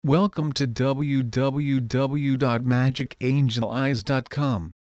Welcome to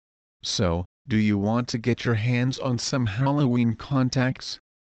www.magicangelize.com. So, do you want to get your hands on some Halloween contacts?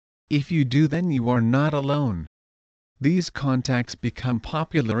 If you do, then you are not alone. These contacts become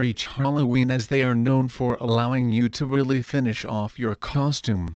popular each Halloween as they are known for allowing you to really finish off your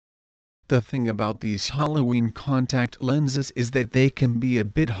costume. The thing about these Halloween contact lenses is that they can be a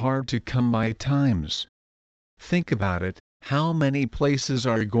bit hard to come by at times. Think about it. How many places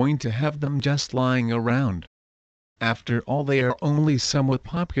are going to have them just lying around? After all, they are only somewhat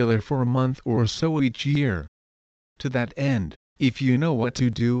popular for a month or so each year. To that end, if you know what to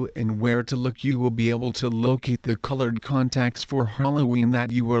do and where to look, you will be able to locate the colored contacts for Halloween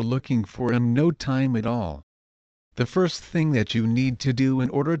that you are looking for in no time at all. The first thing that you need to do in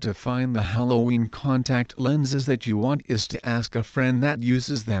order to find the Halloween contact lenses that you want is to ask a friend that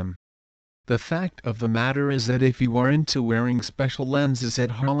uses them. The fact of the matter is that if you are into wearing special lenses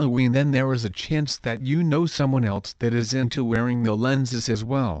at Halloween, then there is a chance that you know someone else that is into wearing the lenses as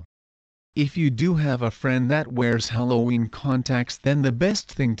well. If you do have a friend that wears Halloween contacts, then the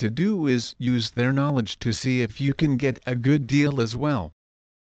best thing to do is use their knowledge to see if you can get a good deal as well.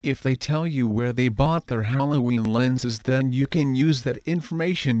 If they tell you where they bought their Halloween lenses, then you can use that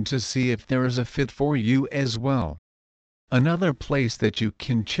information to see if there is a fit for you as well. Another place that you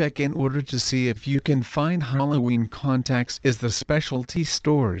can check in order to see if you can find Halloween contacts is the specialty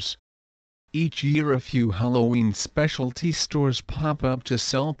stores. Each year a few Halloween specialty stores pop up to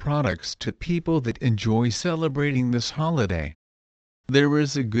sell products to people that enjoy celebrating this holiday. There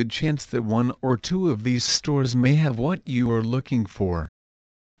is a good chance that one or two of these stores may have what you are looking for.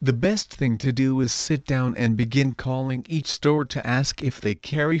 The best thing to do is sit down and begin calling each store to ask if they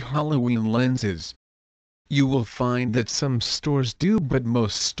carry Halloween lenses. You will find that some stores do, but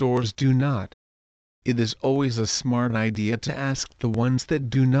most stores do not. It is always a smart idea to ask the ones that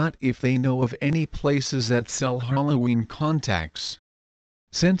do not if they know of any places that sell Halloween contacts.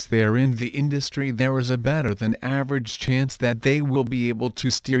 Since they are in the industry, there is a better than average chance that they will be able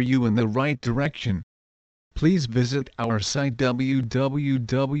to steer you in the right direction. Please visit our site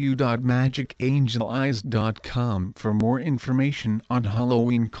www.magicangelize.com for more information on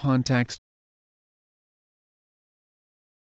Halloween contacts.